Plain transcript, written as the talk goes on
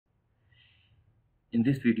In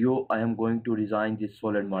this video, I am going to design this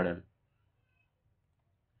solid model.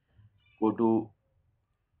 Go to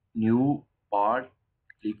new part,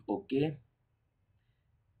 click OK,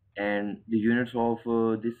 and the units of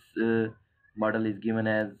this model is given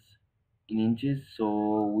as in inches,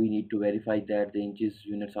 so we need to verify that the inches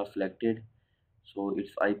units are selected. So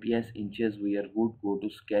it's IPS inches, we are good. Go to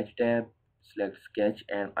sketch tab, select sketch,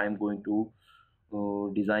 and I'm going to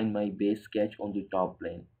design my base sketch on the top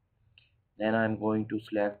plane. Then I'm going to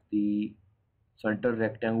select the center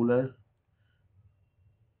rectangular,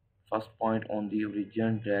 first point on the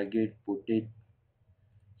origin, drag it, put it,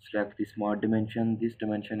 select the smart dimension. This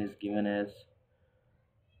dimension is given as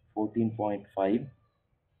 14.5,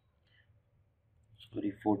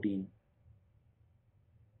 sorry, 14.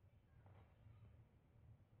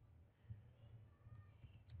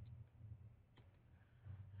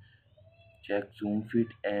 Check zoom fit,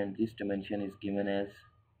 and this dimension is given as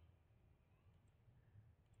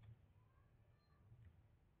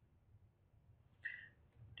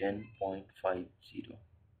 10.50,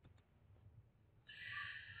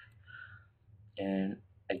 and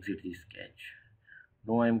exit the sketch.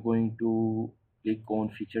 Now I'm going to click on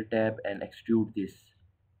feature tab and extrude this.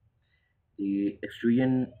 The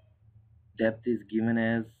extrusion depth is given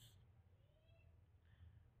as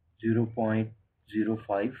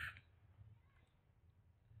 0.05.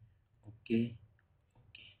 Okay,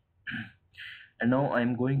 and now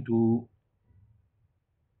I'm going to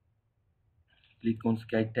click on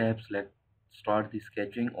sketch tab, select start the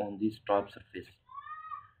sketching on this top surface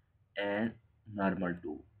and normal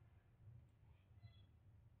to.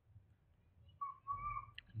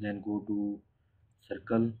 Then go to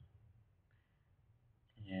circle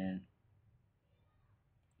and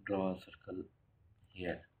draw a circle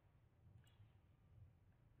here,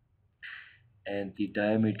 and the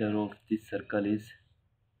diameter of this circle is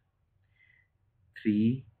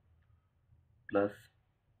 3 plus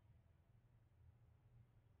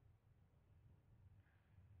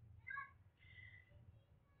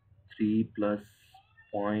 3 plus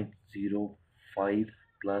 0.05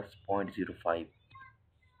 plus 0.05.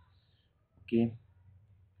 Okay,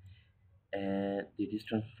 and the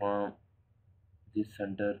distance from this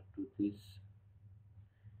center to this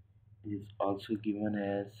is also given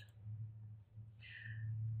as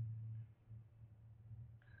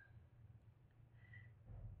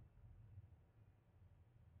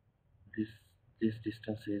this. This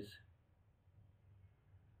distance is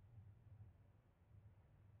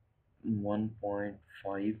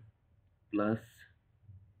 1.5 plus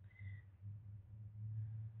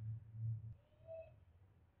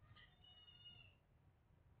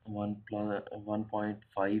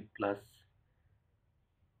 1.5 plus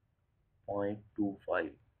 0.25,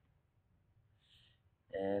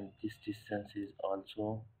 and this distance is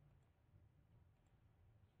also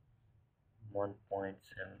 1.75.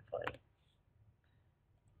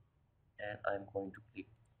 And I'm going to click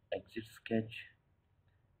exit sketch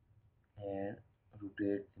and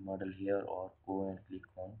rotate the model here, or go and click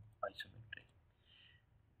on isometric.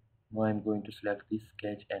 Now I'm going to select this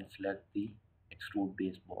sketch and select the extrude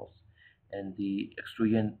base boss, and the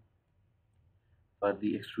extrusion, for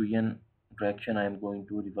the extrusion direction I am going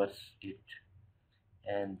to reverse it,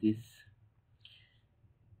 and this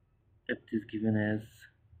it is given as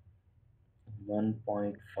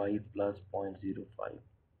 1.5 plus 0.05,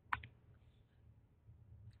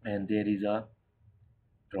 and there is a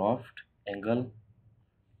draft angle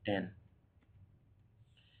 10,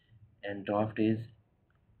 and draft is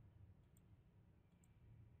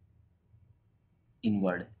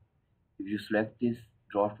inward. If you select this,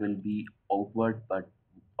 draft will be outward, but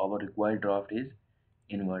our required draft is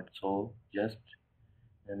inward, so just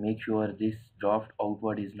make sure this draft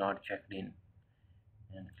outward is not checked in,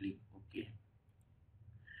 and click OK.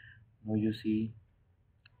 Now you see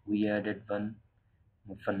we added one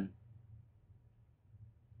muffin.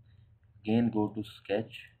 Again go to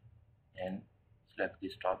sketch and select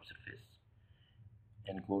this top surface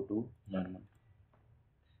and go to normal,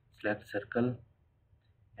 select circle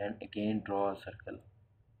and again draw a circle.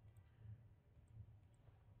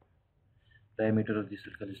 Diameter of the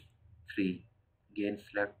circle is 3. Again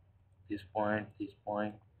select this point,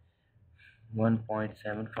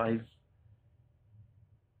 1.75,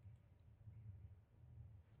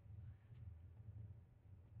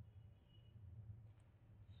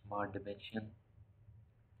 smart dimension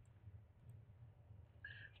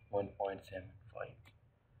 1.75,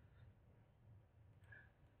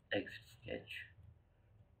 exit sketch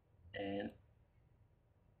and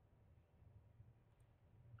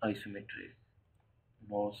isometric.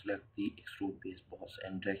 Now select the extrude base boss,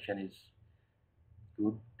 and direction is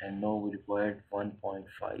good. And now we required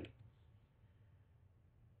 1.5,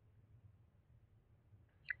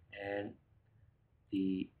 and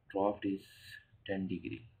the draft is 10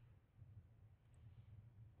 degree.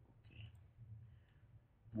 Okay.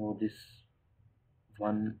 Now this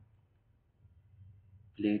one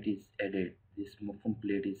plate is added, this muffin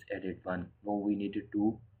plate is added one. Now we needed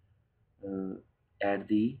to uh, add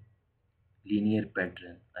the linear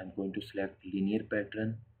pattern. I'm going to select linear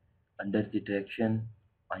pattern. Under the direction,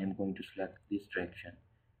 I am going to select this direction,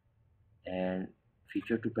 and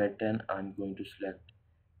feature to pattern, I'm going to select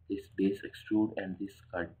this base extrude and this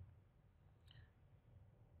cut.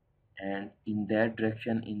 And in that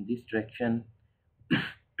direction, in this direction,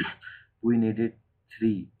 we needed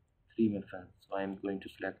three muffins. So I am going to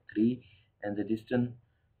select 3, and the distance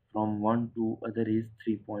from one to other is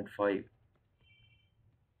 3.5.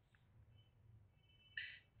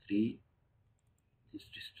 3, this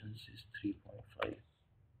distance is 3.5.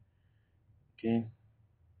 Okay,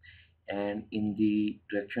 and in the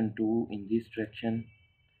direction 2, in this direction,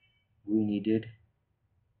 we needed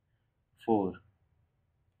 4,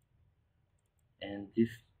 and this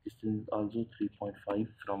distance is also 3.5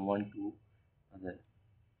 from one to other.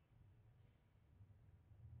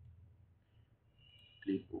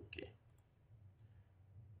 Click OK.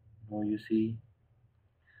 Now you see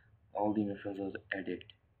all the muffins are added.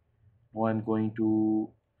 Now I'm going to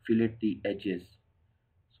fillet the edges.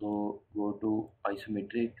 So go to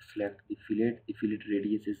isometric, select the fillet. The fillet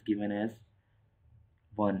radius is given as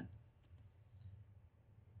 1.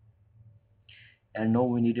 And now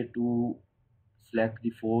we needed to select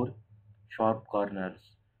the 4 sharp corners.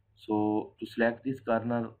 So to select this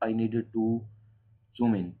corner, I needed to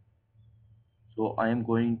zoom in. So I am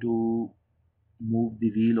going to move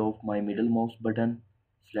the wheel of my middle mouse button,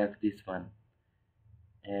 select this one,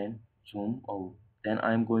 and zoom out. Then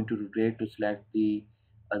I am going to rotate to select the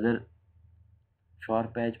other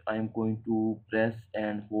sharp edge. I am going to press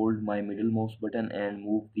and hold my middle mouse button and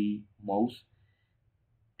move the mouse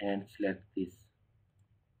and select this.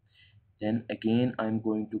 Then again I am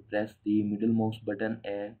going to press the middle mouse button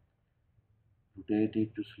and rotate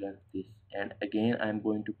it to select this. And again I am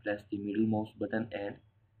going to press the middle mouse button and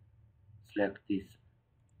select this.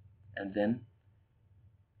 And then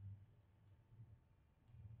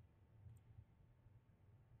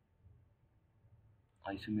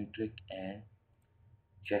isometric and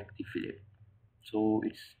check the fillet. So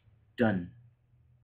it's done.